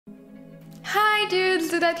Hi dudes,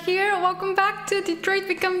 Dudet here. Welcome back to Detroit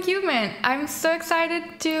Become Human. I'm so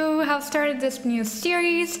excited to have started this new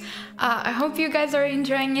series. I hope you guys are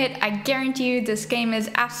enjoying it. I guarantee you this game is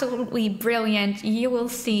absolutely brilliant. You will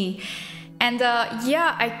see. And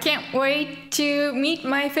yeah, I can't wait to meet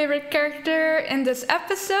my favorite character in this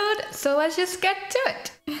episode. So let's just get to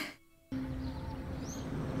it.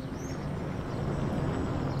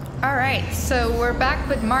 Alright, so we're back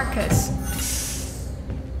with Marcus.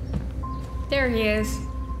 There he is.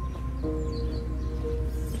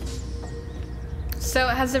 So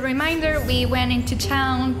as a reminder, we went into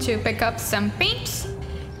town to pick up some paints.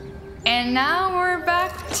 And now we're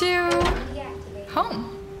back to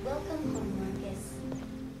home. Welcome home,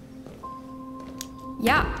 Marcus.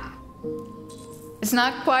 Yeah. It's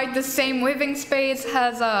not quite the same living space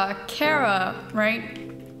as Kara, right?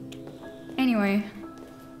 Anyway.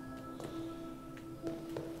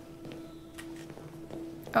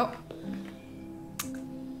 Oh.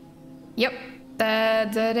 Yep,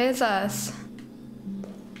 that is us.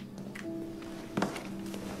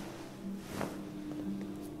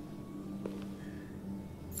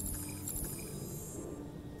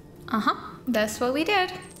 That's what we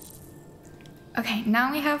did. Okay,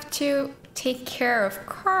 now we have to take care of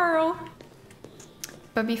Carl.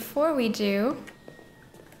 But before we do...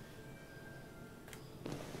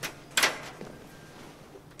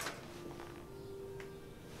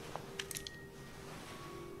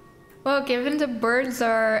 Well, given the birds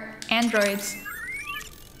are androids,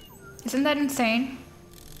 isn't that insane?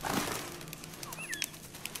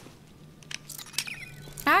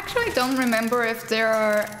 I actually don't remember if there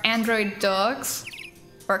are android dogs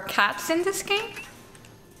or cats in this game.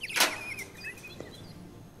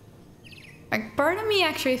 Like, part of me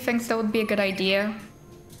actually thinks that would be a good idea.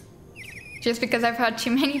 Just because I've had too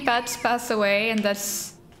many pets pass away, and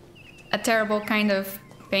that's a terrible kind of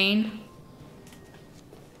pain.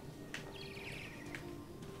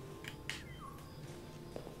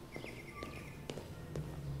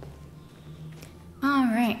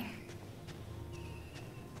 Alright.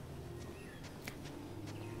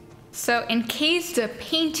 So in case the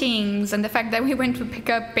paintings and the fact that we went to pick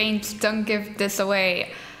up paints don't give this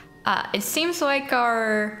away, it seems like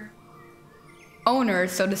our owner,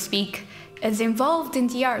 so to speak, is involved in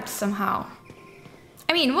the art somehow.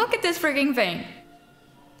 I mean, look at this frigging thing.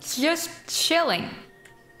 It's just chilling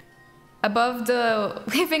above the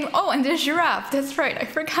living... Oh, and the giraffe. That's right, I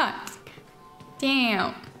forgot.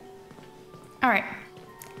 Damn. Alright.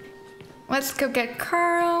 Let's go get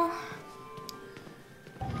Carl.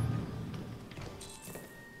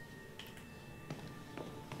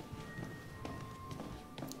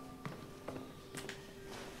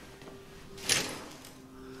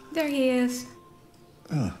 There he is.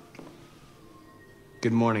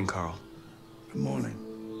 Good morning, Carl. Good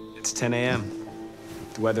morning. It's 10 a.m.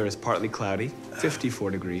 The weather is partly cloudy,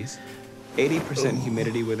 54 degrees, 80%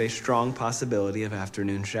 humidity with a strong possibility of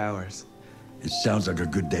afternoon showers. It sounds like a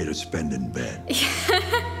good day to spend in bed.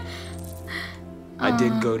 I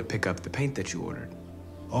did go to pick up the paint that you ordered.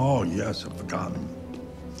 Oh, yes, I've forgotten.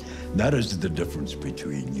 That is the difference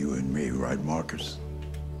between you and me, right, Marcus?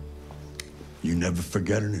 You never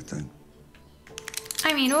forget anything.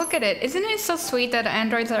 I mean, look at it. Isn't it so sweet that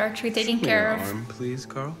androids are actually taking care of... Your arm, please,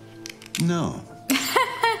 Carl. No.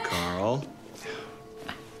 Carl.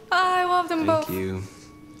 I love them both. Thank you.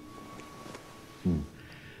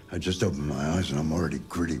 I just opened my eyes and I'm already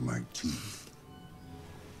gritting my teeth.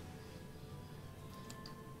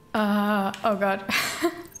 Oh god.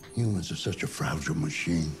 Humans are such a fragile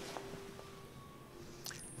machine.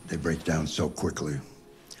 They break down so quickly.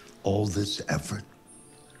 All this effort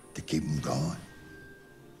to keep them going.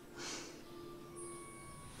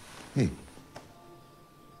 Hey,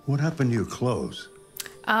 what happened to your clothes?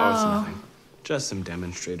 Oh, it's nothing. Just some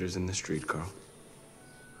demonstrators in the street, Carl.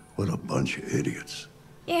 What a bunch of idiots.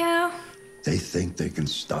 Yeah. They think they can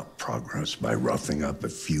stop progress by roughing up a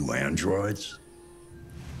few androids?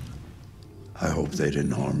 I hope they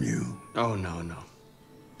didn't harm you. Oh, no.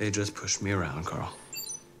 They just pushed me around, Carl.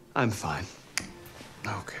 I'm fine.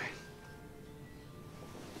 Okay.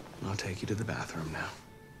 I'll take you to the bathroom now.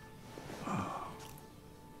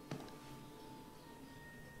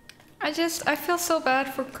 I feel so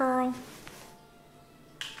bad for Carl.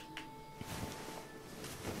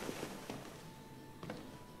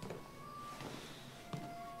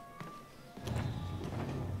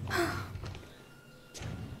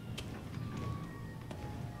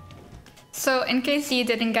 So, in case you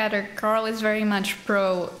didn't gather, Carl is very much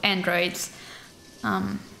pro androids.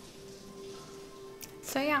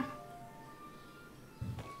 So yeah.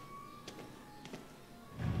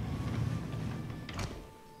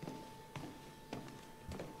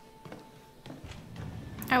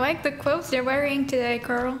 I like the clothes you're wearing today,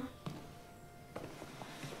 Carl.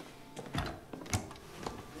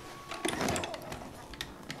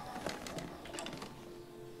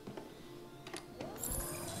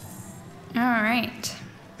 All right.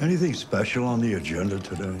 Anything special on the agenda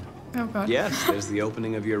today? Oh, God. Yes, there's the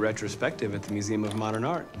opening of your retrospective at the Museum of Modern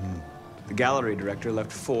Art. The gallery director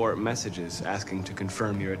left 4 messages asking to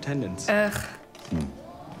confirm your attendance. Ugh.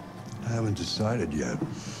 I haven't decided yet.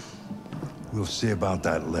 We'll see about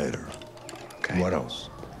that later. Okay. What else?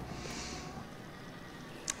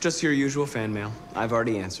 Just your usual fan mail. I've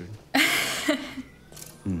already answered.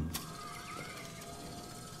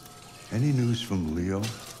 Any news from Leo?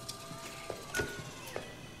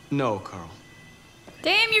 No, Carl.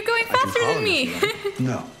 Damn, you're going faster than me.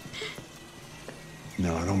 No.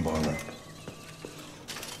 No, don't bother.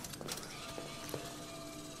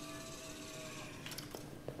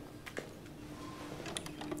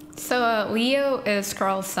 So, Leo is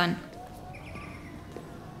Carl's son.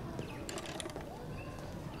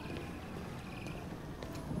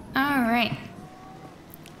 Alright.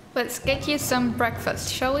 Let's get you some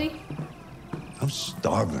breakfast, shall we? I'm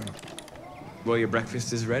starving. Well, your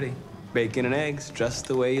breakfast is ready. Bacon and eggs, just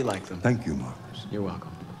the way you like them. Thank you, Marcus. You're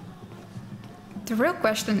welcome. The real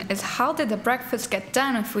question is, how did the breakfast get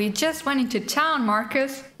done if we just went into town,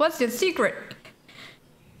 Marcus? What's the secret?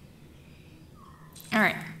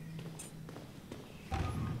 Alright.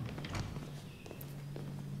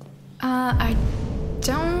 I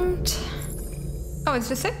don't... Oh, is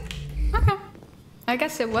this it? Okay. I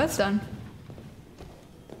guess it was done.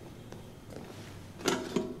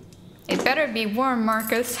 It better be warm,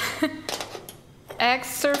 Marcus. Eggs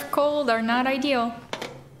served cold are not ideal.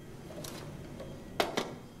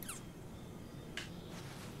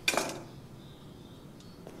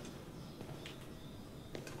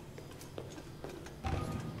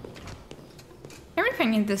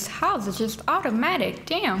 Everything in this house is just automatic,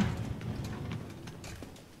 damn.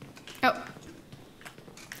 Oh.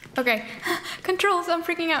 Okay. Controls, I'm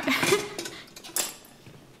freaking out.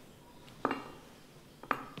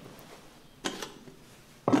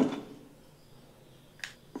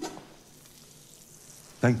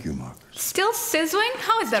 Thank you, Marcus. Still sizzling?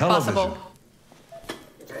 How is that Television. possible?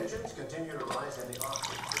 Tensions continue to rise in the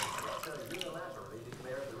Arctic. Russia unilaterally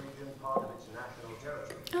declared the region part of its national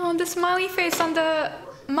territory. Oh, the smiley face on the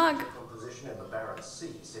mug. From position in the Barents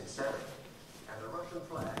Sea since Saturday, and the Russian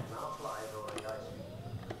flag now flies over the ice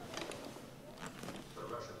field. The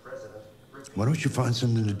Russian president. Why don't you find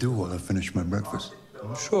something to do while I finish my breakfast?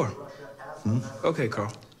 Sure. Okay,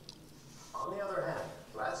 Carl. On the other hand,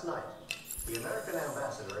 last night, the American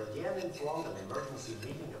ambassador again informed an emergency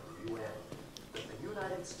meeting of the UN that the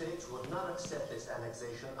United States would not accept this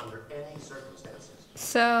annexation under any circumstances.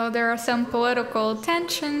 So there are some political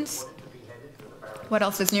tensions. What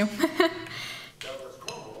else is new?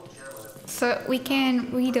 So we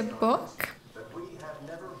can read a book But we have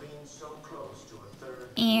never been so close to a third.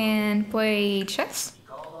 and play chess.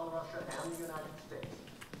 Called on Russia and the United States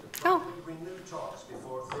to Oh, renew talks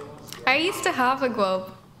before things get I used to have a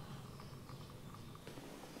globe.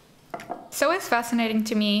 So it's fascinating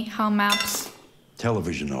to me how maps...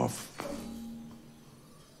 Television off.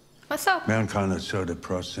 What's up? Mankind is so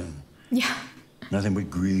depressing. Yeah. Nothing but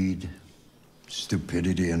greed,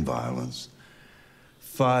 stupidity, and violence.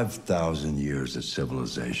 5,000 years of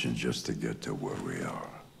civilization just to get to where we are.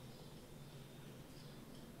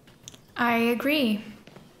 I agree.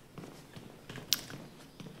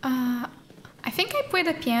 I think I played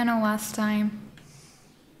the piano last time.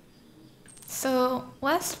 So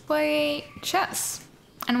let's play chess.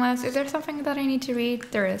 Unless, is there something that I need to read?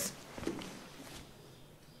 There is.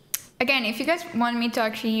 Again, if you guys want me to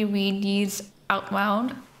actually read these out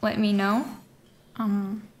loud, let me know.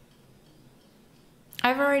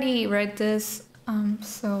 I've already read this,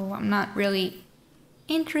 so I'm not really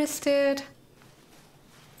interested.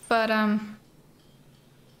 But,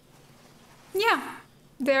 yeah.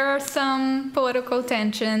 There are some political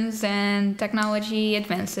tensions and technology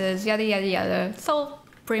advances, yada yada yada. It's all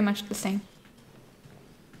pretty much the same.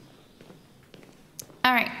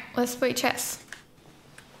 Alright, let's play chess.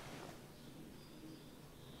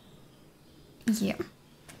 Yeah.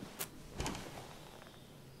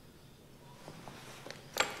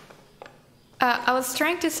 I was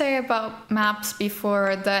trying to say about maps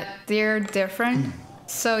before that they're different.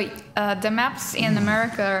 So the maps in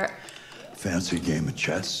America are... Fancy game of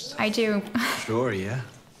chess? I do. Sure, yeah.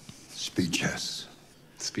 Speed chess.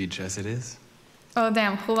 Speed chess it is. Oh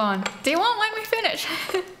damn, hold on. They won't let me finish.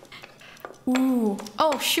 Ooh.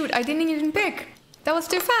 Oh shoot, I didn't even pick. That was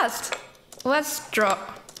too fast. Let's draw.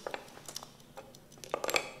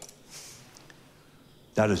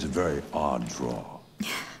 That is a very odd draw.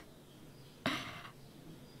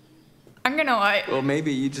 I'm gonna lie. Well,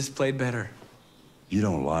 maybe you just played better. You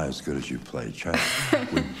don't lie as good as you play chess.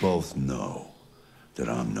 We both know that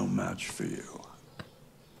I'm no match for you.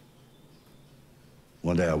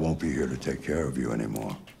 One day I won't be here to take care of you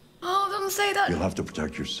anymore. Oh, don't say that. You'll have to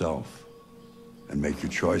protect yourself and make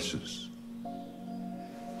your choices.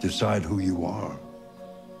 Decide who you are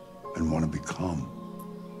and want to become.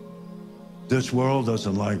 This world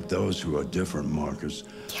doesn't like those who are different, Marcus.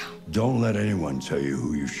 Yeah. Don't let anyone tell you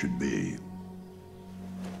who you should be.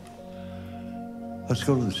 Let's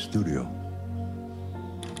go to the studio.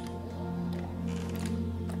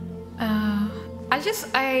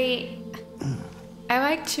 I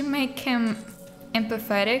like to make him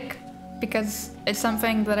empathetic because it's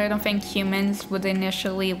something that I don't think humans would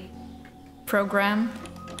initially program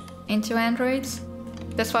into androids.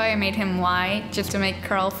 That's why I made him lie, just to make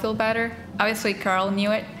Carl feel better. Obviously, Carl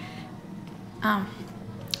knew it. Yeah.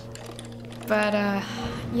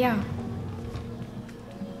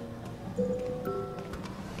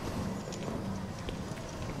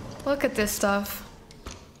 Look at this stuff.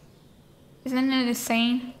 Isn't it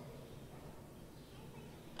insane?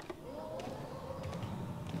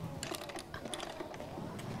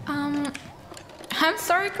 I'm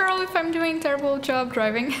sorry, Carl, if I'm doing a terrible job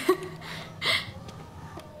driving.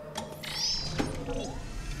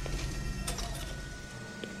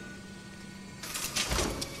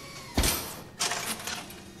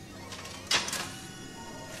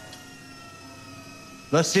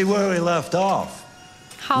 Let's see where we left off.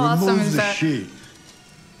 How awesome is that? Remove the sheet.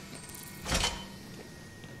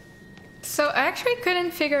 So I actually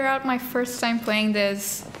couldn't figure out my first time playing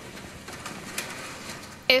this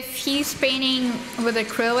if he's painting with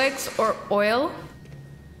acrylics or oil.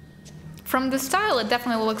 From the style, it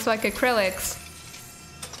definitely looks like acrylics.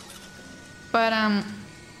 But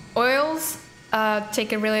oils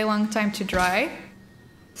take a really long time to dry.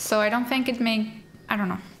 So I don't think it I don't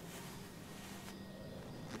know.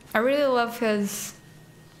 I really love his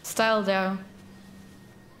style though.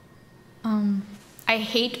 I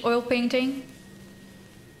hate oil painting.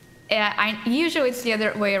 Yeah, usually it's the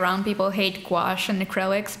other way around. People hate gouache and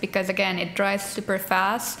acrylics because again, it dries super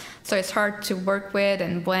fast, so it's hard to work with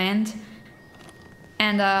and blend.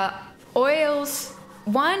 And oils,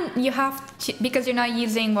 one, you have to, because you're not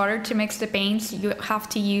using water to mix the paints, you have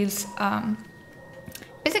to use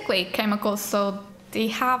basically chemicals, so they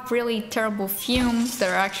have really terrible fumes that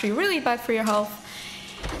are actually really bad for your health.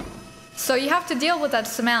 So you have to deal with that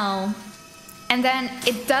smell. And then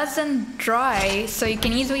it doesn't dry, so you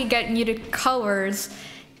can easily get muted colors.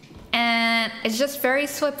 And it's just very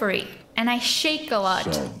slippery. And I shake a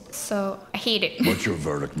lot, so I hate it. What's your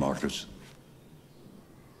verdict, Marcus?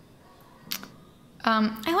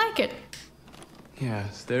 I like it.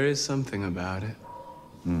 Yes, there is something about it.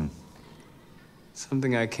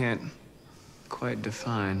 Something I can't quite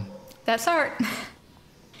define. That's art.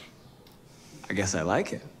 I guess I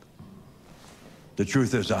like it. The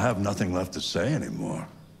truth is, I have nothing left to say anymore.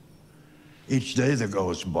 Each day that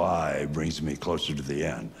goes by brings me closer to the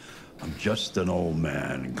end. I'm just an old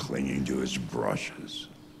man clinging to his brushes.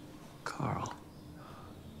 Carl.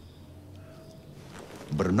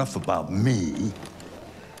 But enough about me.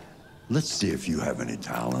 Let's see if you have any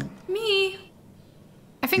talent. Me?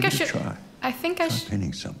 I think Give I it a should. try. I think I Try should.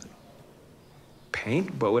 painting something.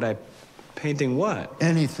 Paint? But would I... Painting what?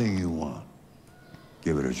 Anything you want.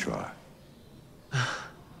 Give it a try.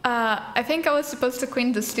 I think I was supposed to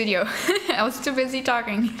clean the studio. I was too busy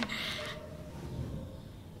talking.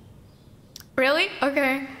 Really?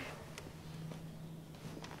 Okay.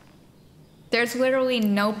 There's literally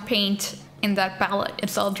no paint in that palette.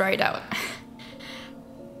 It's all dried out.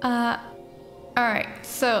 Alright,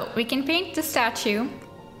 so we can paint the statue.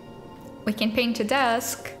 We can paint the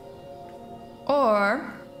desk.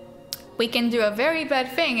 Or we can do a very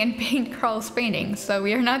bad thing and paint Carl's painting. So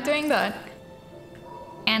we are not doing that.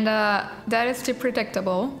 And that is too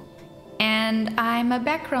predictable. And I'm a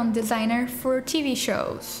background designer for TV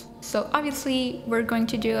shows. So obviously we're going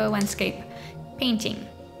to do a landscape painting.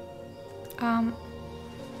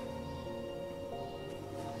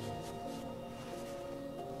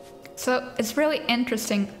 So it's really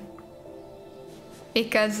interesting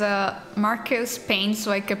because Marcus paints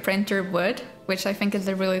like a printer would, which I think is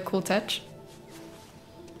a really cool touch.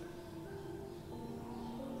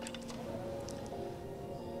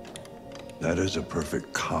 That is a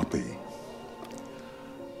perfect copy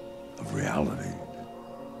of reality.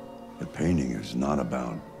 But painting is not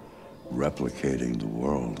about replicating the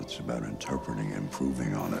world. It's about interpreting,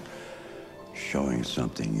 improving on it, showing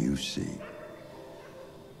something you see.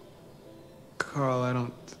 Carl, I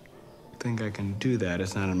don't think I can do that.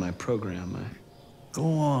 It's not in my program. Go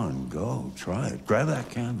on, go. Try it. Grab that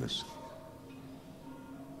canvas.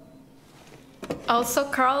 Also,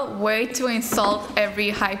 Carl, way to insult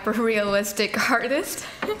every hyper-realistic artist.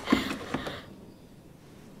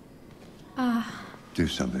 Do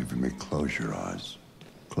something for me. Close your eyes.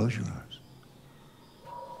 Close your eyes.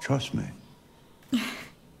 Trust me.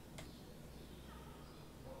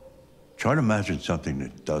 Try to imagine something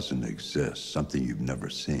that doesn't exist, something you've never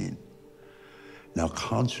seen. Now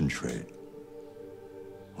concentrate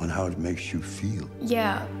on how it makes you feel.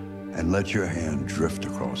 Yeah. And let your hand drift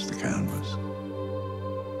across the canvas.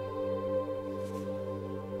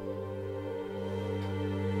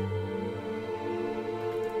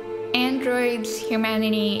 Android's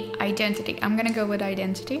humanity identity. I'm gonna go with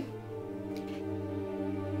identity.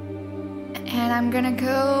 And I'm gonna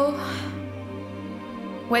go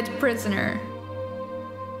with prisoner.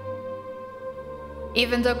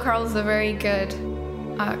 Even though Carl's a very good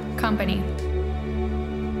company.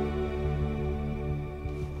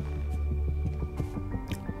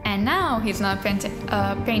 And now he's not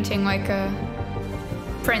painting like a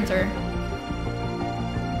printer.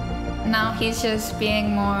 Now he's just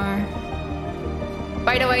being more...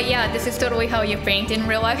 By the way, yeah, this is totally how you paint in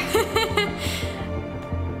real life.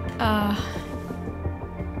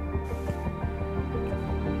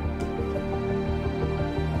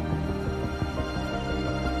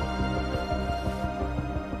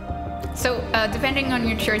 So, depending on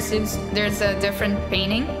your choices, there's a different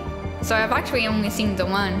painting. So I've actually only seen the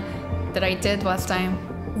one that I did last time.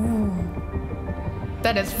 Ooh.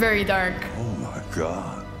 That is very dark. Oh my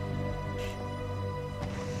God.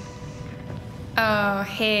 Oh,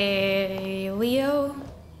 hey, Leo?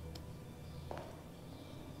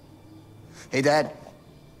 Hey, Dad.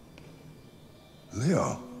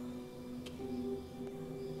 Leo.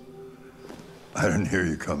 I didn't hear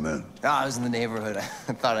you come in. Oh, I was in the neighborhood. I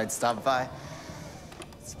thought I'd stop by.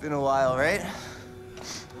 It's been a while, right?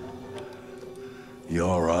 You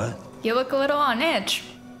all right? You look a little on edge.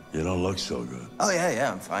 You don't look so good. Oh,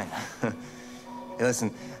 yeah, I'm fine. Hey,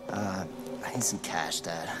 listen, I need some cash,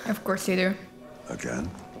 Dad. Of course you do. Again?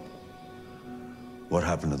 What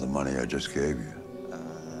happened to the money I just gave you?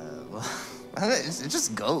 Well, it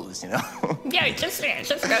just goes, you know? Yeah, it just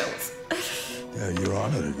goes. Yeah, you're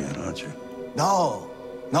on it again, aren't you? No,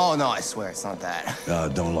 I swear it's not that.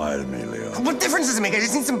 Don't lie to me, Leo. What difference does it make? I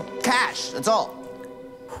just need some cash, that's all.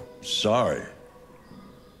 Sorry.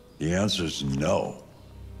 The answer's no.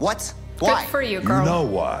 What? Why? Good for you, You Carl. know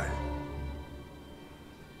why.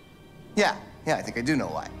 Yeah, I think I do know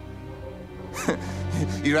why.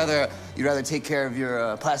 You'd rather take care of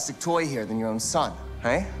your plastic toy here than your own son,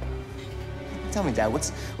 right? Tell me, Dad,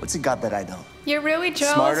 what's it got that I don't? You're really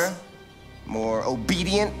jealous. Smarter, more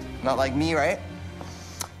obedient, not like me, right?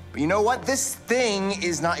 But you know what? This thing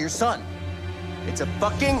is not your son. It's a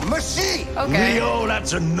fucking machine! Okay. Leo,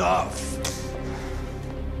 that's enough.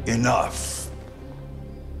 Enough.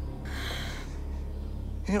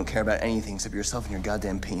 You don't care about anything except yourself and your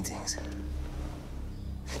goddamn paintings.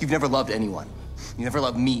 You've never loved anyone. You never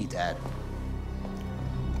loved me, Dad.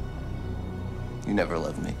 You never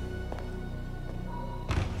loved me.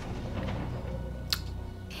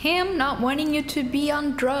 Him not wanting you to be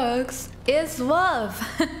on drugs is love.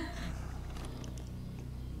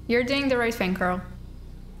 You're doing the right thing, Carl.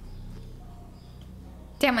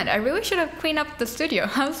 Damn it, I really should have cleaned up the studio.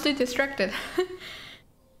 I was too distracted.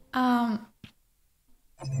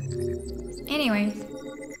 Anyway.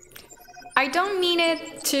 I don't mean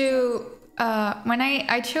it to... when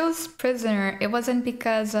I chose prisoner, it wasn't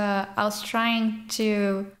because I was trying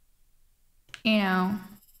to, you know,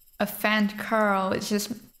 offend Carl. It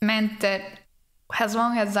just meant that as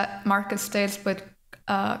long as that Marcus stays with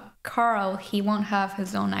Carl, he won't have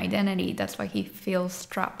his own identity. That's why he feels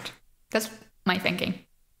trapped. That's my thinking.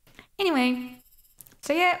 Anyway,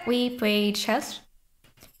 so yeah, we played chess.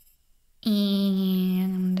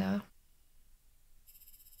 And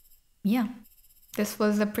yeah, this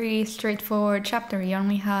was a pretty straightforward chapter. We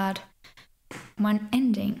only had one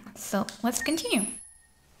ending. So let's continue.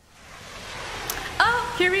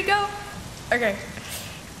 Oh, here we go. Okay.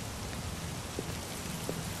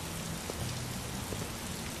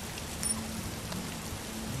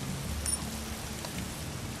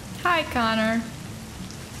 Hi, Connor.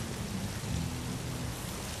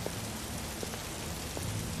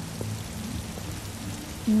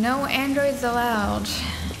 No androids allowed.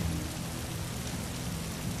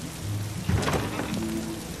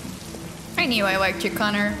 I knew I liked you,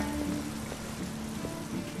 Connor.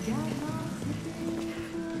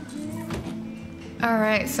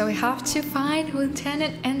 Alright, so we have to find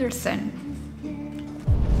Lieutenant Anderson.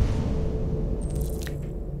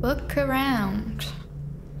 Look around.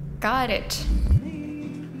 Got it.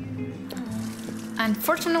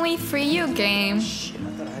 Unfortunately for you, game. Shit, I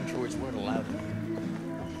thought androids weren't allowed in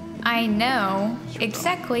here. I know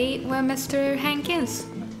exactly where Mr. Hank is.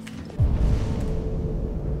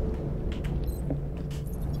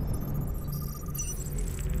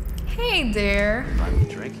 Hey there. Buy me a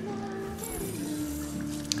drink?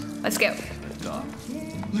 Let's go.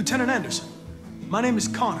 Lieutenant Anderson, my name is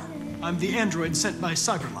Connor. I'm the android sent by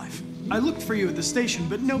CyberLife. I looked for you at the station,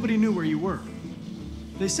 but nobody knew where you were.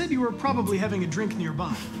 They said you were probably having a drink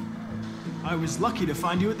nearby. I was lucky to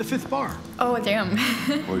find you at the 5th bar. Oh, damn.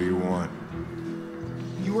 What do you want?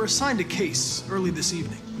 You were assigned a case early this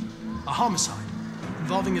evening. A homicide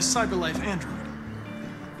involving a CyberLife android.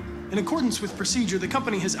 In accordance with procedure, the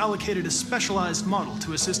company has allocated a specialized model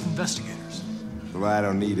to assist investigators. Well, I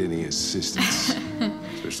don't need any assistance.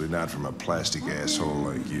 Especially not from a plastic asshole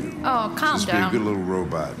like you. Oh, calm Just down. be a good little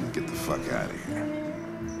robot and get the fuck out of here.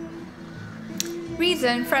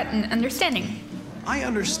 Reason, threaten, understanding. I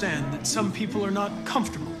understand that some people are not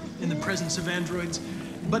comfortable in the presence of androids,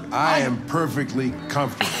 but I am perfectly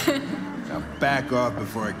comfortable. Now back off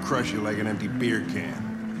before I crush you like an empty beer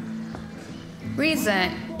can.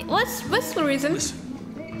 Reason. What's the reason?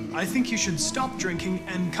 listen, I think you should stop drinking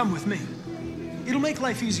and come with me. It'll make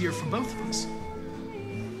life easier for both of us.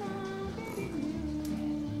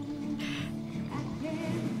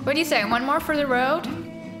 What do you say? One more for the road?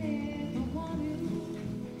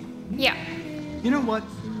 Yeah. You know what?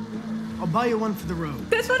 I'll buy you one for the road.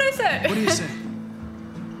 That's what I said. What do you say?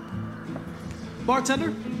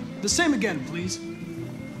 Bartender, the same again, please.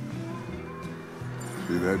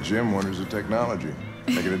 See, that Jim wonders the technology.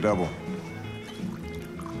 Make it a double.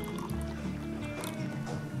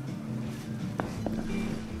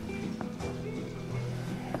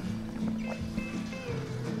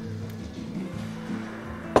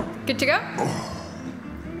 Good to go?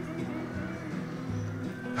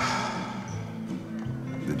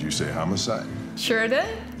 Did you say homicide? Sure did.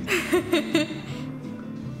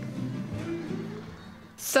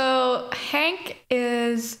 So Hank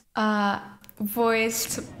is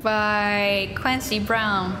voiced by Clancy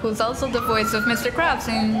Brown, who's also the voice of Mr. Krabs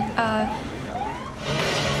in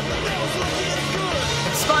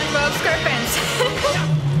SpongeBob SquarePants.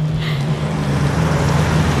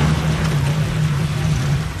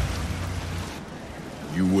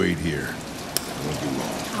 You wait here. It won't be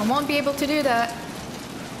long. I won't be able to do that.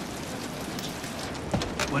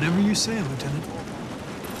 Whatever you say, Lieutenant.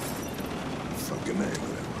 Fucking A,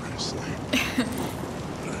 whatever I say.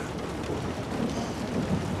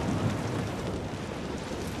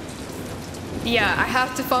 Yeah, I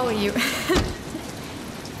have to follow you.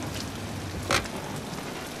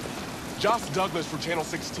 Josh Douglas for Channel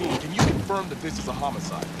 16. Can you confirm that this is a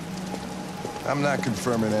homicide? I'm not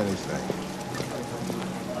confirming anything.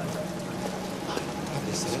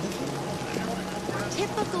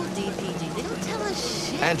 Typical DPD. They don't tell us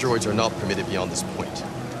shit. Androids are not permitted beyond this point.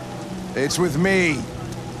 It's with me.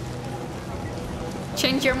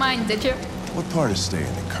 Change your mind, did you? What part of staying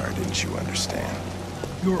in the car didn't you understand?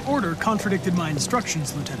 Your order contradicted my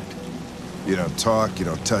instructions, Lieutenant. You don't talk, you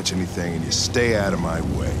don't touch anything, and you stay out of my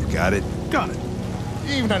way. Got it? Got it.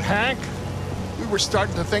 Evening, Hank. We were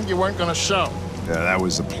starting to think you weren't gonna show. Yeah, that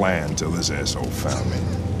was the plan till this asshole found me.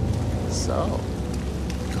 So,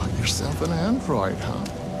 got yourself an android, huh?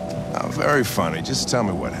 Oh, very funny. Just tell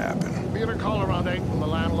me what happened. We had a call around 8 from the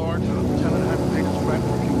landlord. The lieutenant hadn't paid his rent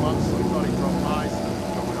for a few months, so he thought he'd drop by, see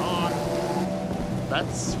what was going on.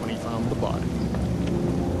 That's when he found the body.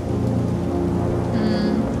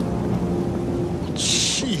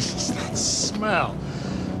 Jesus, that smell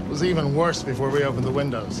was even worse before we opened the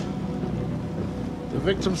windows. The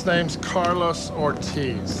victim's name's Carlos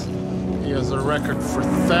Ortiz. He has a record for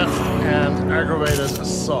theft and aggravated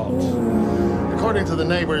assault. According to the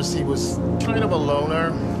neighbors, he was kind of a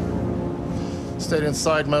loner. Stayed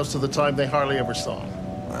inside most of the time. They hardly ever saw him.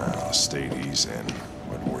 Well, state he's in.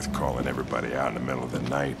 Wasn't worth calling everybody out in the middle of the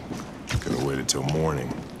night. Could have waited till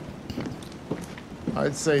morning.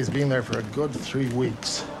 I'd say he's been there for a good 3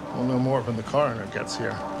 weeks. We'll know more when the coroner gets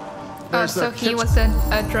here. Oh, There's so that he was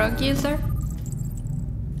a drug user?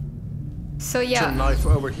 So kitchen yeah, knife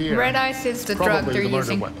over here. red ice is the drug Probably they're the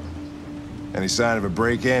murder using. weapon. Any sign of a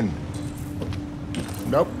break-in?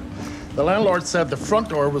 Nope. The landlord said the front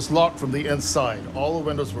door was locked from the inside. All the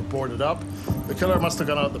windows were boarded up. The killer must have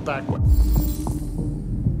gone out the back way.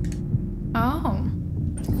 Oh.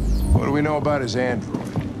 What do we know about his android?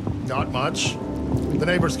 Not much. The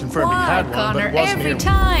neighbors confirmed he Why, had one, but Connor? it wasn't Every him.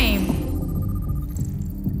 time.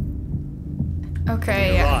 Okay,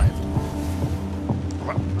 He yeah. arrived.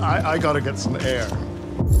 I gotta get some air.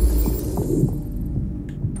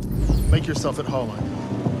 Make yourself at home.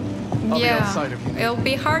 I'll be outside if you need. It'll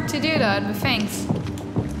be hard to do that, but thanks.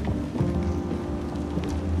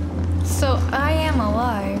 So I am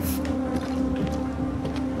alive.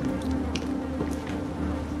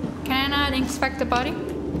 Can I not inspect the body?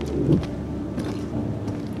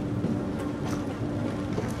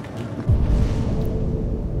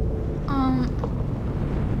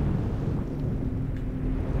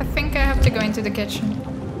 I think I have to go into the kitchen.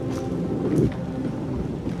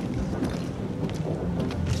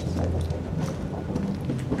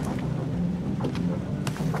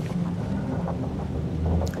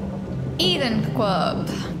 Eden Club.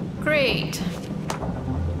 Great.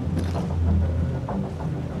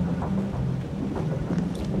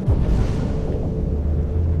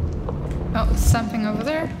 Oh, something over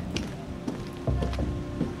there.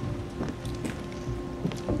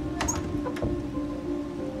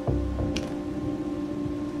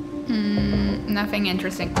 Nothing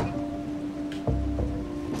interesting.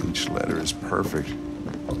 Each letter is perfect.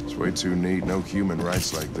 It's way too neat. No human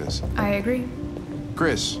writes like this. I agree.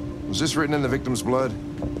 Chris, was this written in the victim's blood?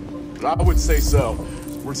 I would say so.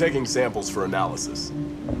 We're taking samples for analysis.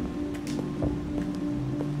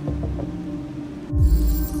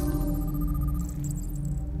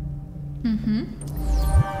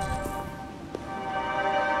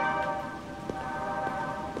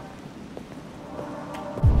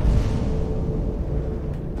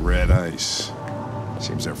 Red ice.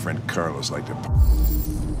 Seems our friend Carlos liked it.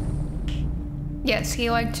 Yes, he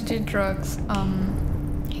liked to do drugs.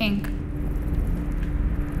 Hank.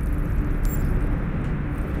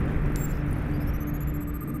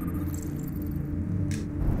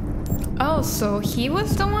 Oh, so he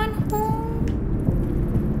was the one who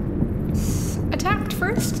attacked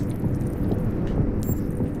first?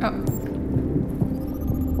 Oh.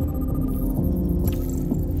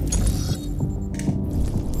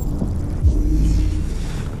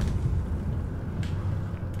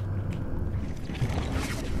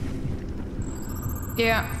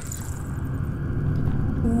 Yeah.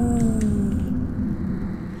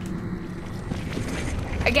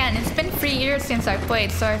 Again, it's been 3 years since I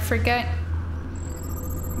played, so I forget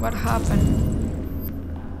what happened.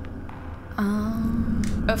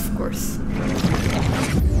 Of course.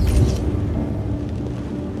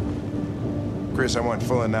 Chris, I want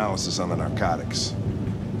full analysis on the narcotics.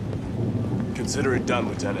 Consider it done,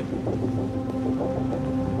 Lieutenant.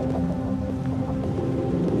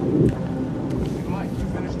 Mike, you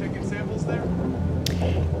finished taking samples there?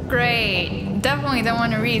 Great. Definitely don't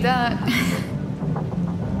want to read that.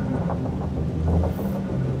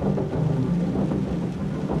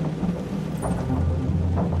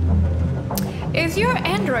 Is your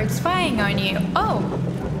android spying on you? Oh,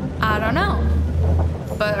 I don't know.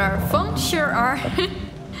 But our phones sure are.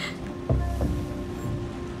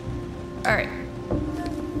 Alright.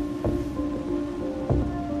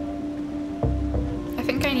 I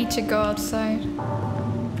think I need to go outside.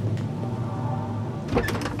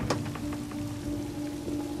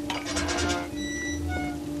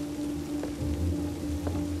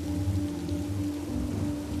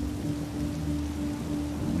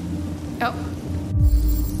 Oh.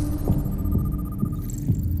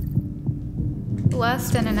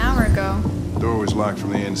 Less than an hour ago. Door was locked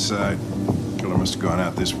from the inside. Killer must have gone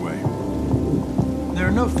out this way. There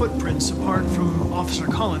are no footprints apart from Officer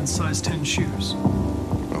Collins' size 10 shoes.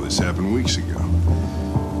 Well, this happened weeks ago.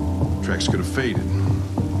 Tracks could have faded.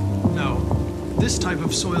 No. This type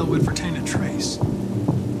of soil would retain a trace.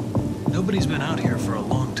 Nobody's been out here for a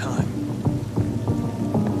long time.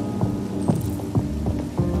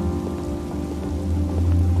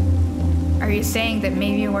 Are you saying that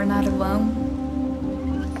maybe we're not alone?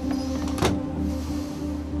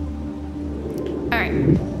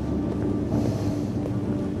 Alright.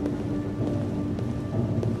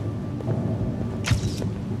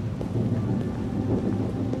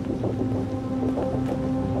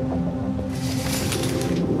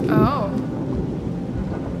 Oh.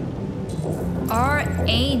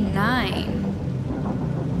 RA9.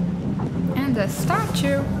 And the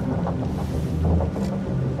statue.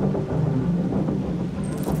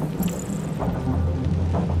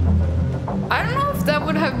 I don't know if that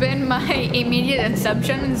would have been my immediate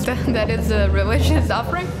assumption that it's a religious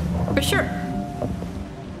offering, but sure.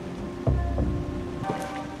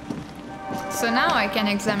 So now I can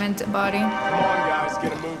examine the body. Come on, guys,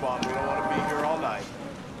 get a move on. We don't want to be here all night.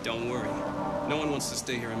 Don't worry. No one wants to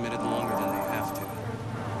stay here a minute longer than they have to.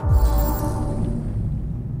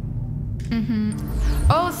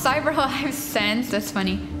 Oh, CyberLife Sense. That's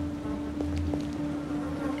funny.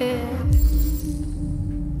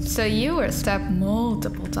 So you were stabbed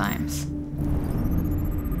multiple times.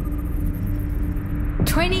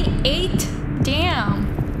 28? Damn.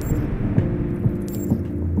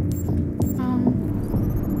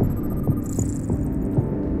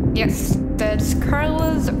 Yes, that's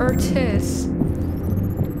Carlos Ortiz.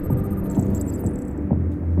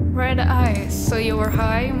 Red eyes. So you were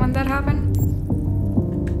high when that happened?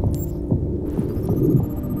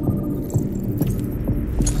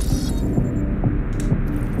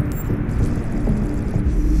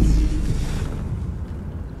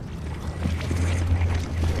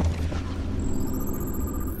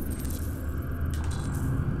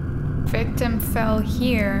 Victim fell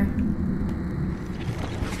here.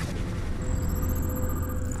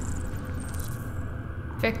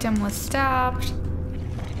 Victim was stabbed.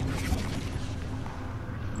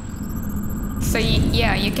 So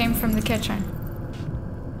yeah, you came from the kitchen.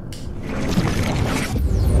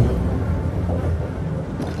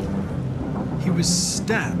 He was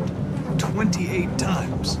stabbed 28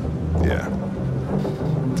 times. Yeah.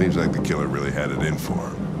 Seems like the killer really had it in for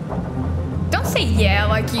him. Don't say yeah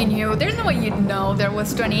like you knew. There's no way you'd know there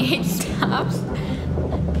was 28 stabs.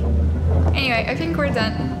 Anyway, I think we're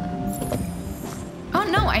done. Oh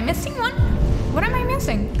no, I'm missing one? What am I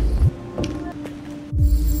missing?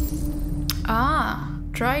 Ah,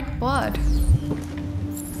 dried blood.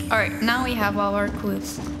 Alright, now we have all our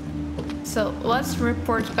clues. So let's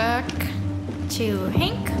report back to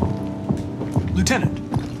Hank. Lieutenant,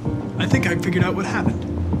 I think I figured out what happened.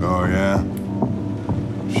 Oh, yeah?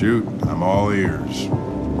 Shoot, I'm all ears.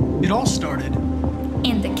 It all started...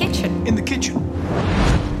 in the kitchen. In the kitchen.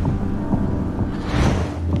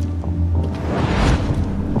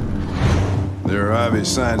 There are obvious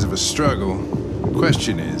signs of a struggle. The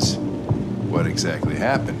question is, what exactly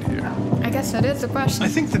happened here? I guess that is the question. I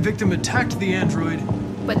think the victim attacked the android...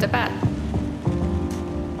 with the bat.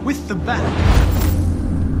 With the bat.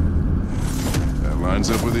 That lines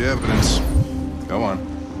up with the evidence. Go on.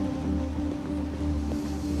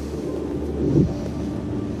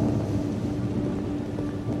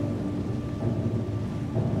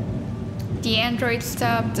 The android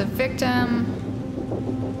stabbed the victim.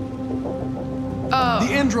 Oh.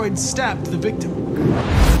 The android stabbed the victim.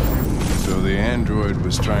 So the android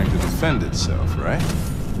was trying to defend itself, right?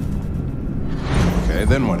 Okay,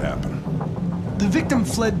 then what happened? The victim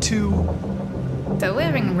fled to... the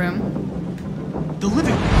living room. The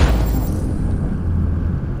living room.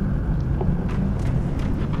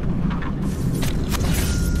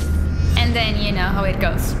 And then you know how it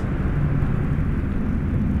goes.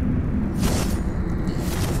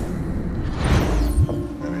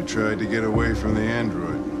 And he tried to get away from the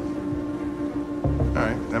android. All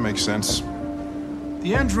right, that makes sense.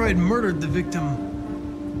 The android murdered the victim.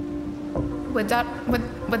 With that,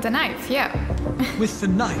 with the knife, yeah. With the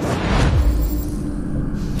knife.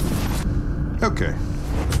 Okay.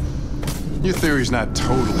 Your theory's not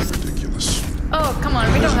totally ridiculous. Oh, come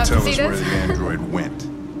on, we don't have to see tell us this. where the android went.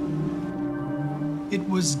 It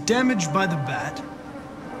was damaged by the bat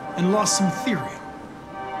and lost some therium.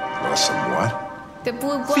 Lost some what? The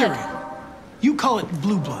blue blood. Therium. You call it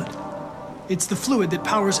blue blood. It's the fluid that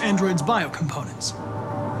powers androids' biocomponents.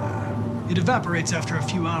 It evaporates after a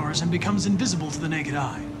few hours and becomes invisible to the naked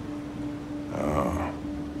eye. Oh.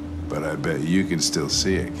 But I bet you can still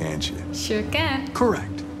see it, can't you? Sure can.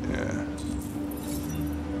 Correct. Yeah.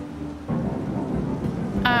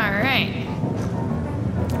 Alright.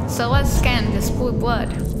 So let's scan this blue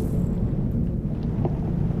blood.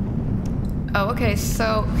 Oh, okay,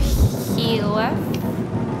 so he left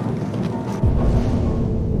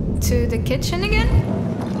to the kitchen again?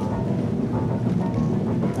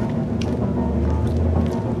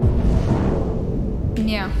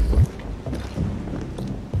 Yeah.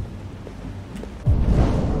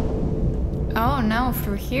 Oh, now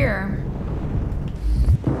through here.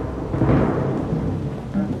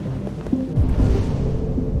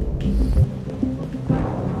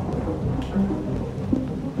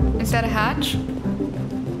 Is that a hatch?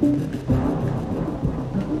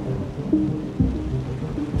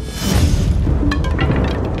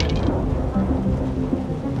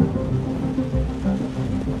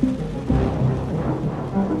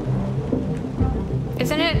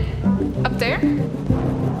 Isn't it up there?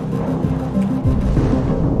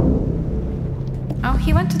 Oh,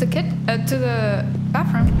 he went to the to the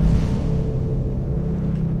bathroom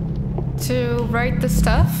to write the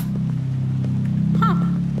stuff. Huh.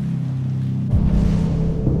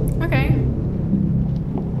 Okay.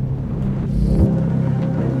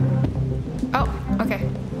 Oh, okay.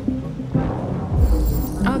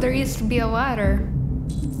 Oh, there used to be a ladder.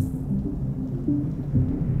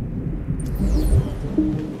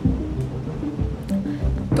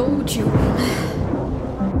 Told you.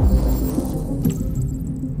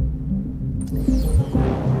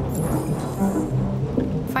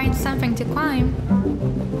 something to climb.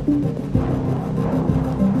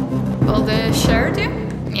 Will the chair do?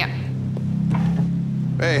 Yeah.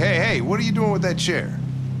 Hey, what are you doing with that chair?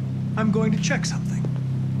 I'm going to check something.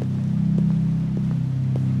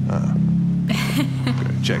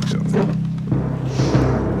 Gonna check something.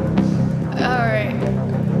 Alright.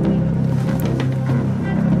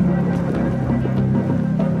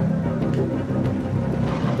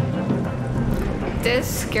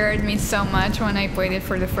 This scared me so much when I played it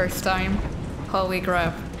for the first time. Holy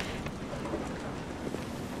crap.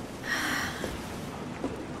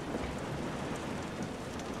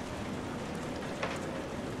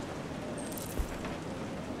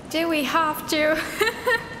 Do we have to?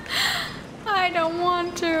 I don't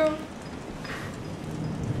want to.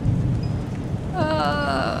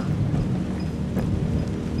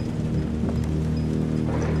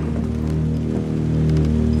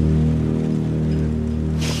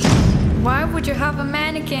 Why would you have a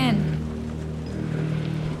mannequin?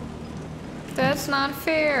 That's not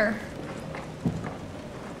fair.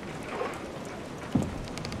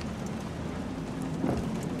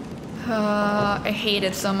 I hate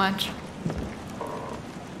it so much.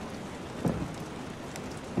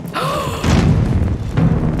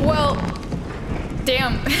 Well,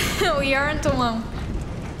 damn, we aren't alone.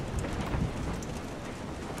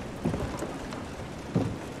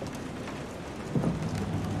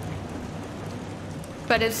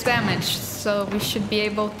 But it's damaged, so we should be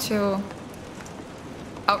able to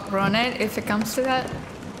outrun it if it comes to that.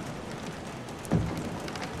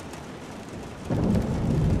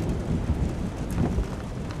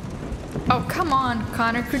 Oh, come on,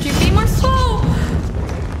 Connor, could you be more slow?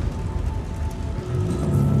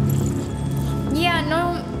 Yeah,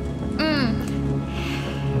 no.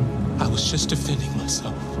 I was just defending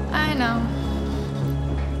myself. I know.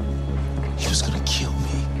 He was gonna kill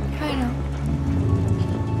me. I know.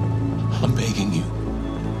 I'm begging you.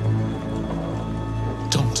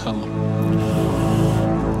 Don't tell him.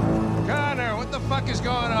 Connor, what the fuck is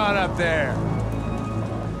going on up there?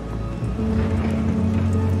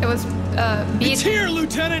 It was, It's here,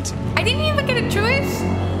 Lieutenant! I didn't even get a choice.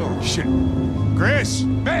 Oh, shit. Chris,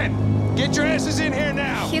 Ben, get your asses in here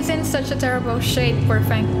now. He's in such a terrible shape, poor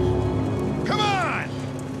thing. Come on!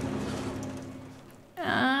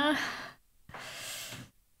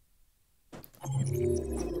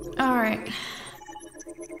 Alright.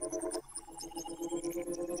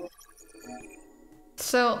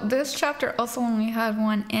 So, this chapter also only had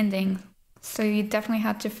one ending. So you definitely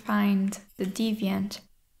had to find the deviant.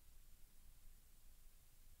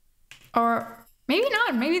 Or maybe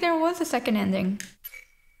not, maybe there was a second ending.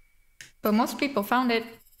 But most people found it.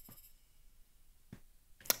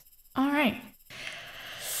 Alright.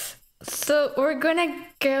 So we're gonna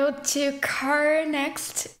go to Car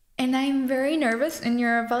next. And I'm very nervous and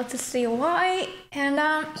you're about to see why. And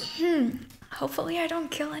hopefully I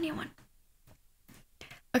don't kill anyone.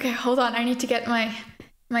 Okay, hold on, I need to get my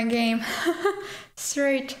game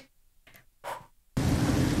straight.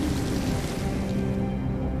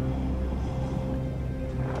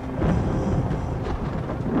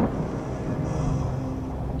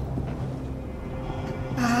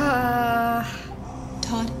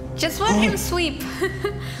 Todd? Just let him sweep.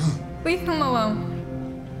 Leave him alone.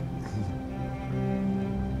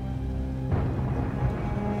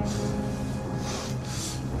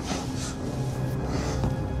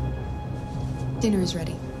 Dinner is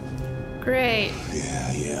ready. Great.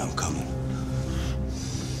 Yeah, I'm coming.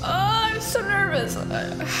 Oh, I'm so nervous.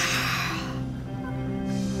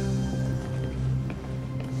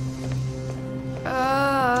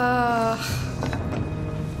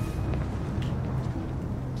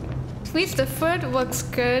 At least the food looks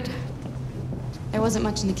good. There wasn't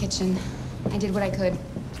much in the kitchen. I did what I could.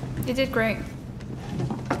 You did great.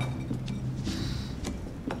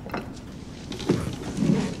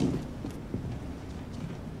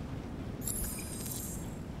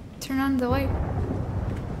 Turn on the light.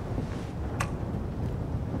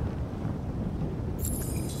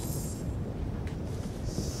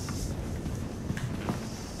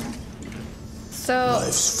 So...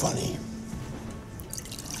 Life's funny.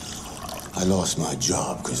 I lost my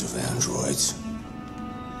job because of androids.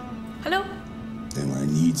 Hello? And I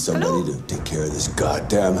need somebody to take care of this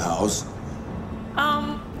goddamn house.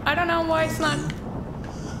 I don't know why it's not...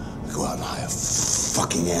 Go out and hire a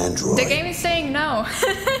fucking android. The game is saying no.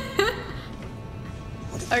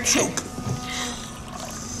 Okay.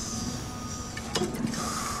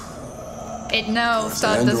 It knows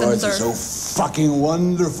that doesn't Androids are serve. so fucking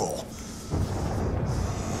wonderful.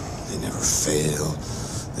 They never fail.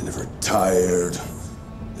 They're never tired.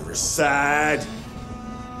 Never sad.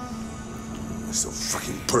 They're so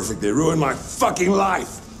fucking perfect, they ruined my fucking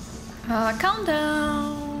life! Calm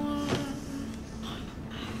down.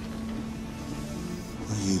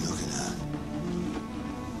 What are you looking at?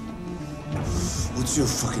 What's your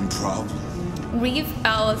fucking problem? Leave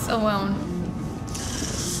Alice alone.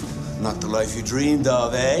 Not the life you dreamed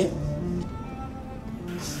of, eh?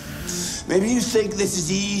 Maybe you think this is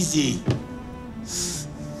easy.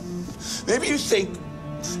 Maybe you think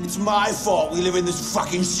it's my fault we live in this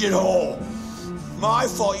fucking shithole. My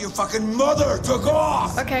fault your fucking mother took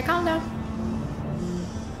off. Okay, calm down.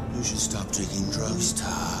 You should stop taking drugs,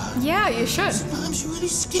 Todd. Yeah, you should. Sometimes you really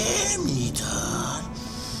scare me, Todd.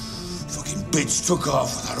 Fucking bitch took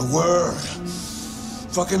off without a word.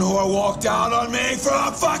 Fucking whore walked out on me for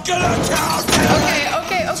a fucking account.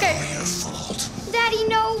 Okay. It's all your fault. Daddy,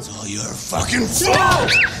 no. It's all your fucking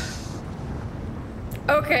fault.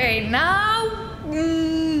 Okay, now.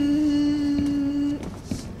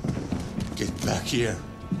 Get back here.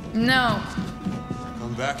 No.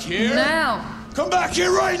 Come back here. No. Come back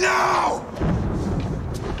here right now.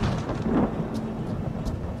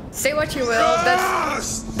 Say what you will.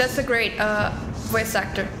 That's a great voice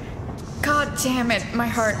actor. God damn it, my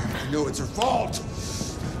heart. I know it's her fault.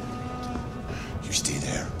 You stay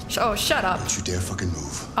there. Oh, shut up. Don't you dare fucking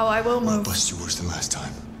move. Oh, I will move. I'll bust you worse than last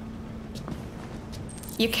time.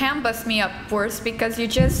 You can't bust me up worse because you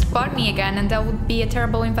just bought me again, and that would be a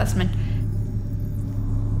terrible investment.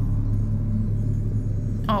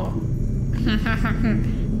 Oh.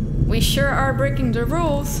 We sure are breaking the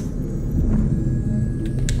rules.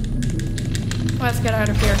 Let's get out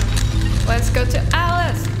of here. Let's go to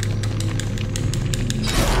Alice.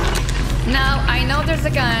 Now, I know there's a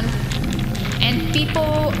gun, and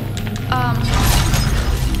people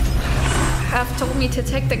have told me to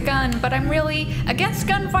take the gun, but I'm really against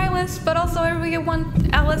gun violence, but also I really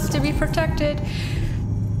want Alice to be protected.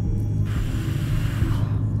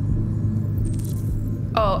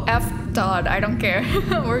 Oh, F Todd, I don't care.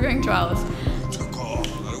 We're going to Alice. Took off,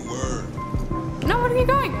 not a word. No, where are you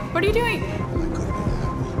going? What are you doing?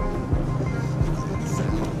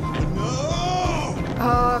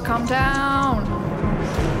 Oh, calm down.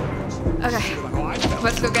 Okay,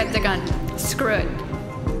 let's go get the gun. Screw it.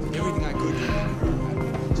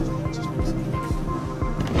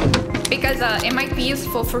 Because it might be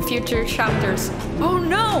useful for future chapters. Oh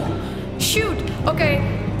no! Shoot! Okay,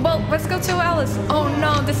 well, let's go to Alice. Oh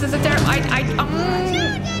no, this is a terrible. No, Daddy,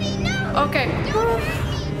 no! Okay.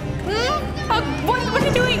 Oh, what are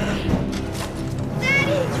you doing?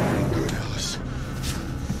 Daddy!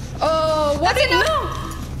 Oh, what did no?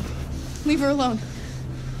 Leave her alone.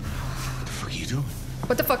 What the fuck are you doing?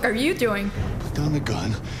 What the fuck are you doing? Put down the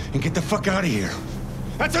gun and get the fuck out of here.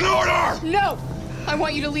 That's an order! No! I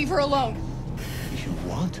want you to leave her alone. You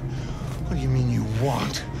want? What do you mean you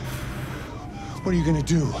want? What are you gonna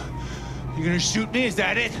do? You gonna shoot me? Is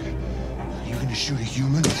that it? You gonna shoot a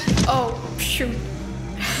human? Oh, shoot.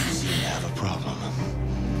 You have a problem.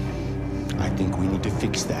 I think we need to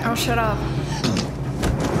fix that. Oh, shut up.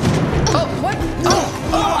 Oh, what?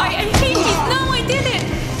 Oh, I hate it. No, I did it.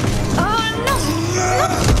 Oh, no.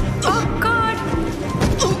 Oh, God.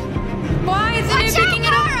 Why isn't it picking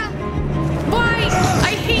it up? Why?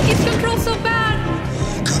 I hate his control so bad.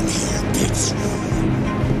 Come here, bitch.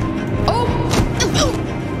 Oh.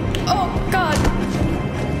 Oh, God.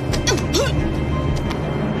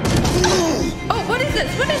 Oh, what is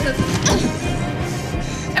this? What is this?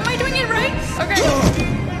 Am I doing it right? Okay.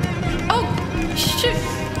 Oh, shit.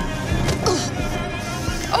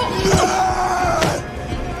 Oh.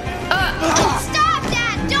 Stop,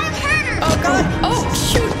 Dad! Don't hurt her! Oh, God. Oh,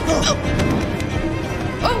 shoot.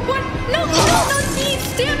 Oh, what? No, please,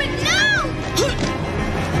 damn it. No!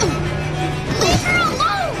 Leave her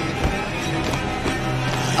alone!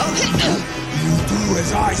 Okay. You do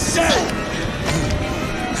as I say!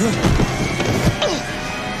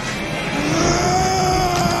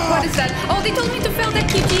 What is that? Oh, they told me to fail that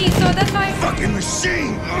QG, so that's why. Fucking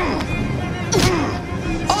machine!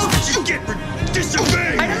 Oh, you get for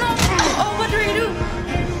disobeying! I don't know. Oh, what do I do?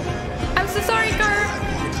 I'm so sorry, Car.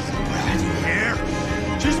 Here?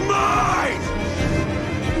 She's mine!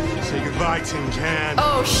 Say goodbye, Tin Can.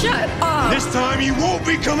 Oh, shut up. This time you won't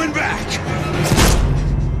be coming back!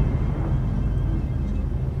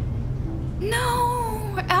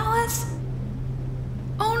 No, Alice.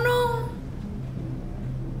 Oh, no.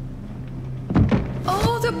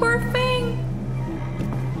 Oh, the poor thing.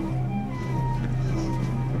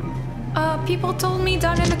 People told me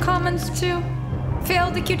down in the comments to fail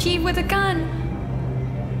the QG with a gun.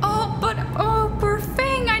 Oh, but, oh, poor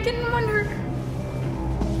thing, I didn't want her.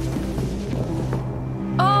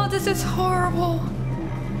 Oh, this is horrible.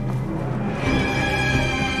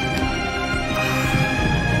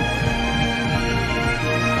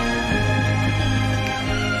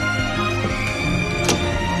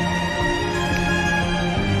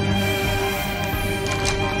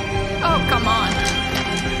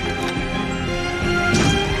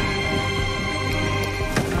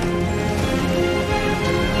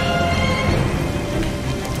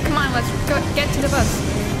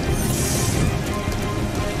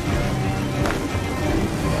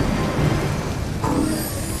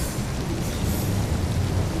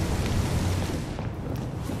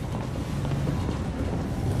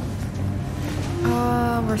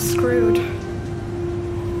 screwed.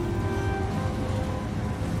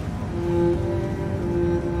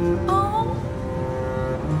 Oh.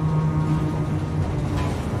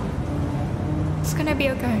 It's gonna be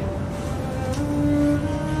okay.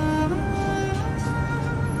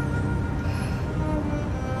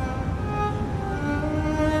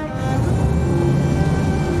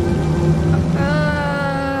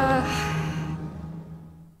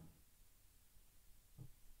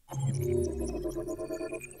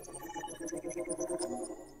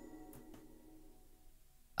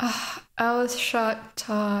 Alice shot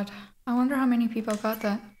Todd. I wonder how many people got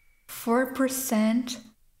that. 4%?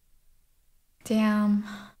 Damn.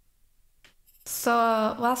 So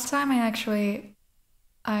last time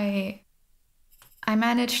I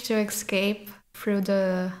managed to escape through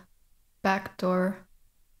the back door,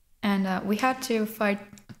 and we had to fight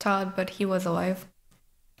Todd, but he was alive.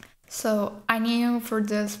 So I knew for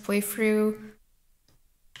this playthrough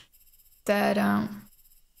that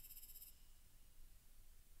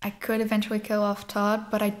I could eventually kill off Todd,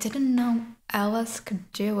 but I didn't know Alice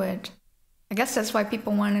could do it. I guess that's why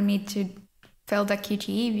people wanted me to fail that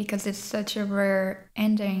QTE, because it's such a rare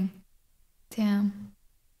ending. Damn.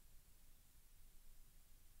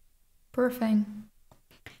 Poor thing.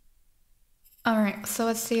 Alright, so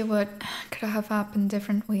let's see what could have happened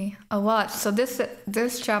differently. A lot. So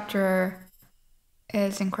this chapter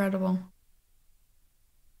is incredible.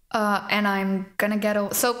 And I'm gonna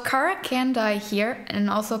get so Kara can die here, and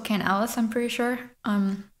also can Alice, I'm pretty sure.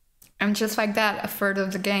 I'm just like that, a third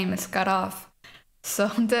of the game is cut off. So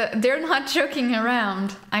they're not joking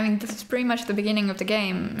around. I mean, this is pretty much the beginning of the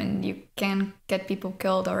game, and you can get people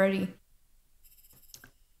killed already.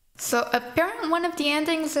 So apparently one of the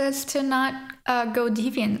endings is to not go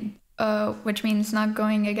deviant, which means not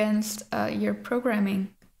going against your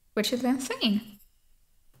programming, which is insane.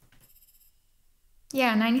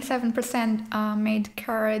 Yeah, 97% made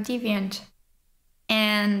Kara deviant.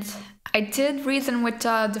 And I did reason with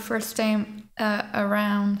Todd the first time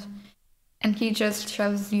around, and he just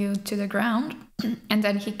shoves you to the ground, and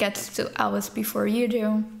then he gets to Alice before you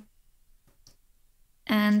do.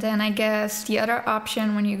 And then I guess the other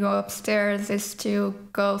option when you go upstairs is to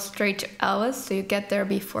go straight to Alice, so you get there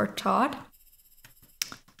before Todd.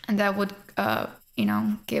 And that would, you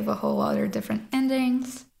know, give a whole other different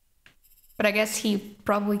endings. But I guess he'd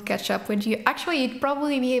probably catch up with you. Actually, you'd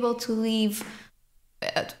probably be able to leave,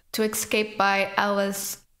 to escape by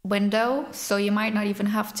Alice's window, so you might not even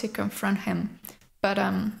have to confront him. But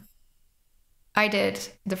I did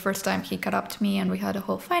the first time he got up to me, and we had a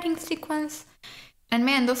whole fighting sequence. And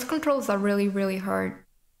man, those controls are really, really hard.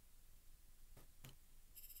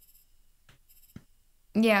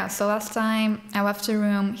 Yeah, so last time I left the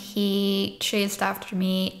room, he chased after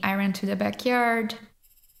me. I ran to the backyard.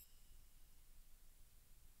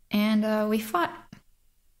 And we fought.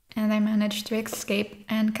 And I managed to escape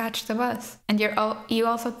and catch the bus. And you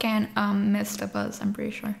also can miss the bus, I'm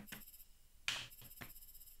pretty sure.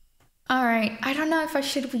 Alright, I don't know if I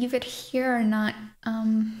should leave it here or not.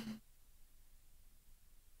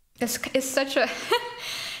 It's such a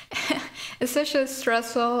it's such a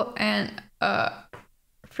stressful and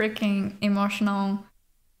freaking emotional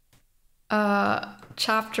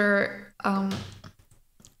chapter.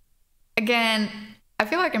 Again, I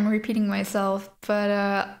feel like I'm repeating myself,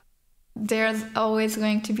 but there's always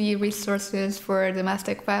going to be resources for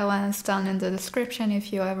domestic violence down in the description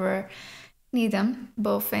if you ever need them,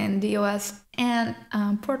 both in the US and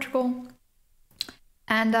Portugal.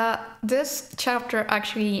 And this chapter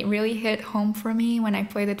actually really hit home for me when I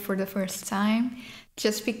played it for the first time,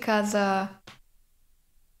 just because when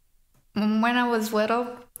I was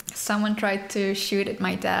little, someone tried to shoot at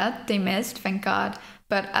my dad. They missed, thank God.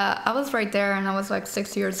 But I was right there, and I was like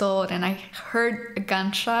 6 years old, and I heard a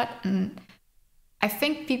gunshot. And I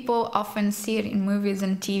think people often see it in movies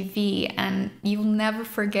and TV, and you'll never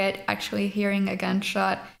forget actually hearing a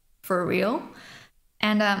gunshot for real.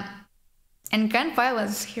 And gun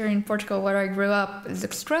violence here in Portugal, where I grew up, is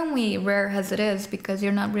extremely rare as it is, because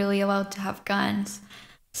you're not really allowed to have guns.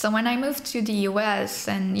 So when I moved to the US,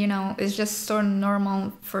 and you know, it's just so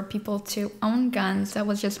normal for people to own guns, that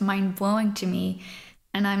was just mind-blowing to me.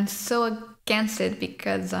 And I'm so against it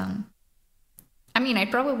because, I mean,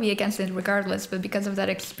 I'd probably be against it regardless, but because of that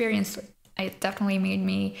experience, it definitely made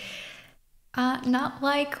me not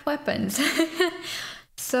like weapons.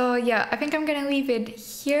 So yeah, I think I'm gonna leave it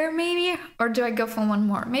here maybe, or do I go for one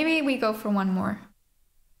more? Maybe we go for one more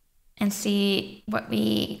and see what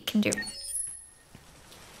we can do.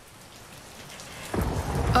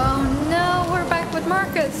 Oh no, we're back with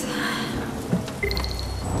Marcus.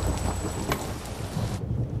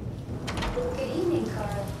 Good evening,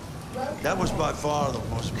 Carl. That was by far the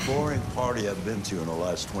most boring party I've been to in the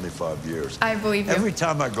last 25 years. I believe you. Every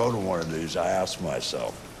time I go to one of these, I ask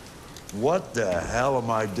myself, what the hell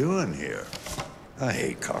am I doing here? I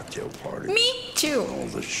hate cocktail parties. Me too. All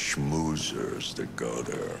the schmoozers that go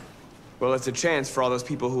there. Well, it's a chance for all those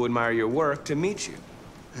people who admire your work to meet you.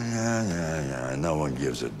 Yeah. No one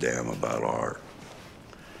gives a damn about art.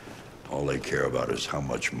 All they care about is how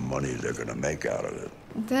much money they're gonna make out of it.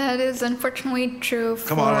 That is unfortunately true for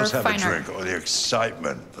Come on, let's have a fine art. drink. Oh, the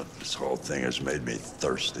excitement of this whole thing has made me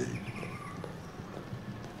thirsty.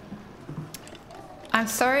 I'm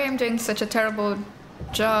sorry I'm doing such a terrible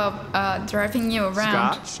job driving you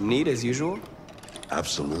around. Scotch? Neat as usual?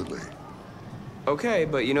 Absolutely. Okay,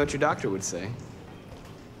 but you know what your doctor would say.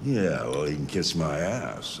 Yeah, well, he can kiss my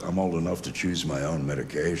ass. I'm old enough to choose my own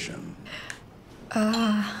medication.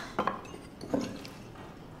 Oh.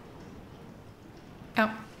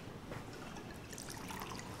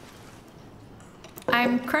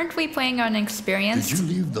 I'm currently playing on Experience. Did you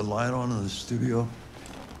leave the light on in the studio?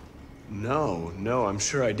 No, I'm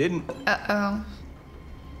sure I didn't. Uh-oh.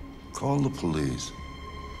 Call the police.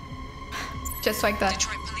 Just like that.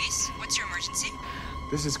 Detroit Police, what's your emergency?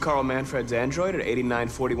 This is Carl Manfred's android at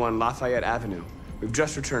 8941 Lafayette Avenue. We've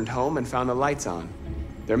just returned home and found the lights on.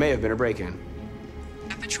 There may have been a break-in.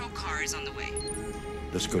 A patrol car is on the way.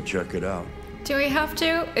 Let's go check it out. Do we have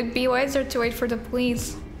to? It'd be wiser to wait for the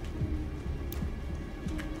police.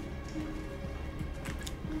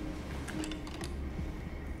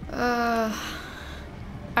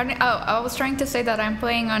 I was trying to say that I'm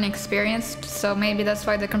playing on Experienced, so maybe that's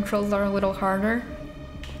why the controls are a little harder.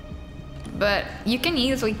 But you can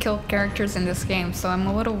easily kill characters in this game, so I'm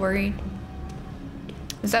a little worried.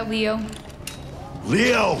 Is that Leo?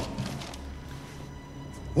 Leo!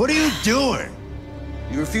 What are you doing?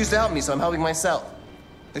 You refuse to help me, so I'm helping myself.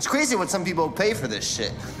 It's crazy what some people pay for this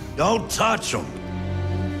shit. Don't touch them.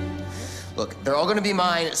 Look, they're all gonna be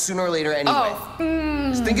mine sooner or later anyway.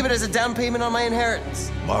 Just think of it as a down payment on my inheritance.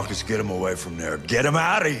 Marcus, get him away from there. Get him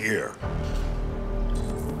out of here.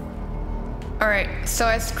 Alright, so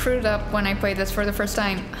I screwed up when I played this for the first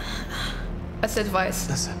time. That's advice.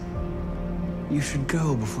 Listen, you should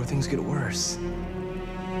go before things get worse.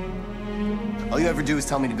 All you ever do is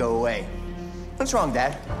tell me to go away. What's wrong,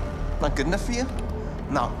 Dad? Not good enough for you?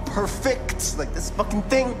 Not perfect, like this fucking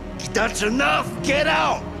thing? That's enough! Get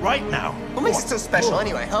out! Right now! What makes it so special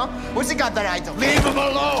anyway, huh? What's it got that I don't? Leave him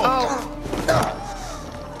alone!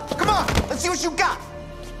 Come on, let's see what you got!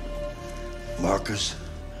 Marcus,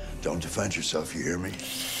 don't defend yourself, you hear me?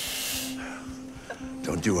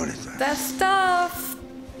 Don't do anything. That's tough.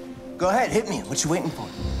 Go ahead, hit me. What you waiting for?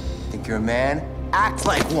 Think you're a man? Act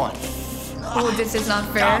like one. Oh, this is not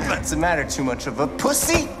fair. What's the matter? Too much of a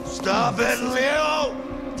pussy? Stop it, Leo!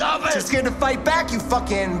 Stop it! Too scared to fight back, you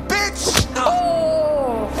fucking bitch!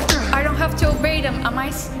 Oh! I don't have to obey them. I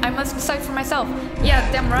must decide for myself.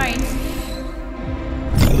 Yeah, damn right.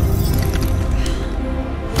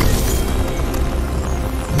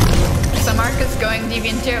 So Marcus going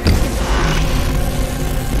deviant too.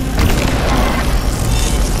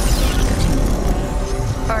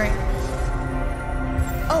 Alright.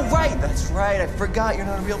 Oh, right, that's right. I forgot you're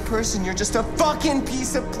not a real person. You're just a fucking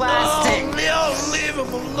piece of plastic. Oh, Leo, leave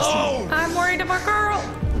him alone! I'm worried about Carl.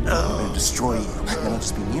 I'm gonna destroy you. Then it'll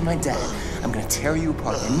just be me and my dad. I'm gonna tear you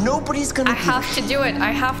apart, and nobody's gonna. I have to do it.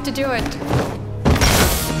 I have to do it.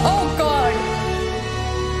 Oh God!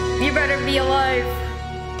 You better be alive.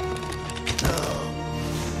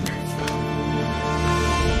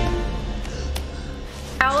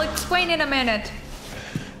 I'll explain in a minute.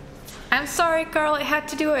 I'm sorry, Carl. I had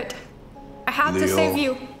to do it. I had to save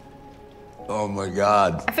you. Oh my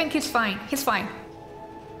God. I think he's fine. He's fine.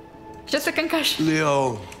 Just a concussion.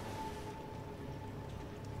 Leo.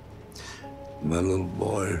 My little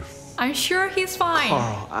boy. I'm sure he's fine.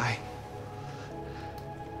 Carl,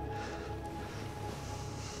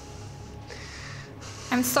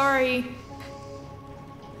 I'm sorry.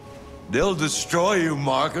 They'll destroy you,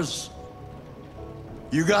 Marcus.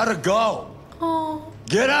 You gotta go. Oh.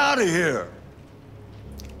 Get out of here.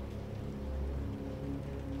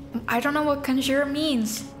 I don't know what conjure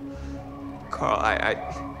means. Carl, I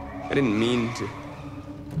didn't mean to.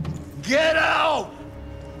 Get out!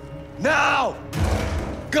 Now!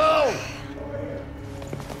 Go!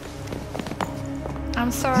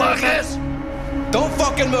 I'm sorry. Marcus! Don't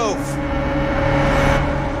fucking move!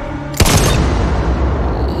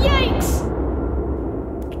 Yikes!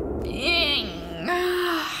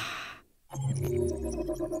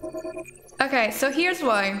 Okay, so here's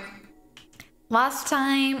why. Last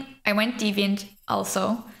time I went deviant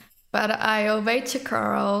also, but I obeyed to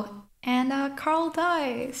Carl, and Carl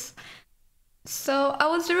dies. So I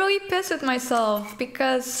was really pissed at myself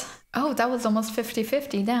because, oh, that was almost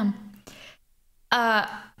 50-50, damn. But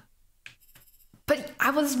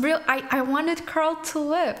I wanted Carl to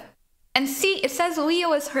live. And see, it says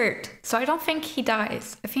Leo is hurt, so I don't think he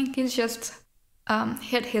dies. I think he's just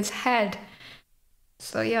hit his head.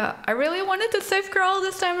 So yeah, I really wanted to save Carl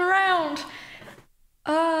this time around.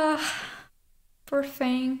 Poor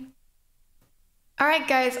thing. Alright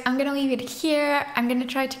guys, I'm gonna leave it here. I'm gonna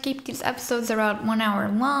try to keep these episodes around 1 hour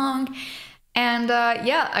long. And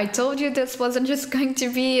yeah, I told you this wasn't just going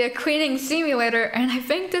to be a cleaning simulator, and I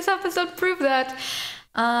think this episode proved that.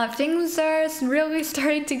 Things are really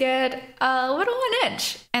starting to get a little on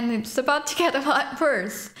edge, and it's about to get a lot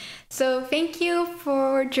worse. So thank you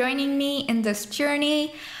for joining me in this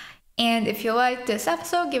journey. And if you liked this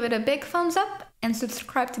episode, give it a big thumbs up and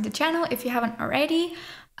subscribe to the channel if you haven't already.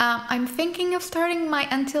 I'm thinking of starting my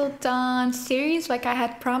Until Dawn series like I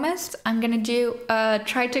had promised. I'm gonna do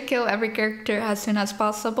try to kill every character as soon as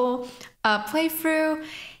possible playthrough.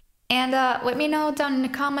 And let me know down in the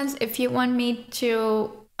comments if you want me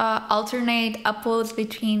to alternate uploads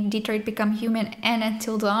between Detroit Become Human and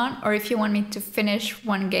Until Dawn, or if you want me to finish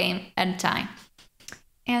one game at a time.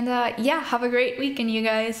 And yeah, have a great weekend, you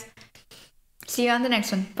guys. See you on the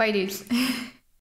next one. Bye, dudes.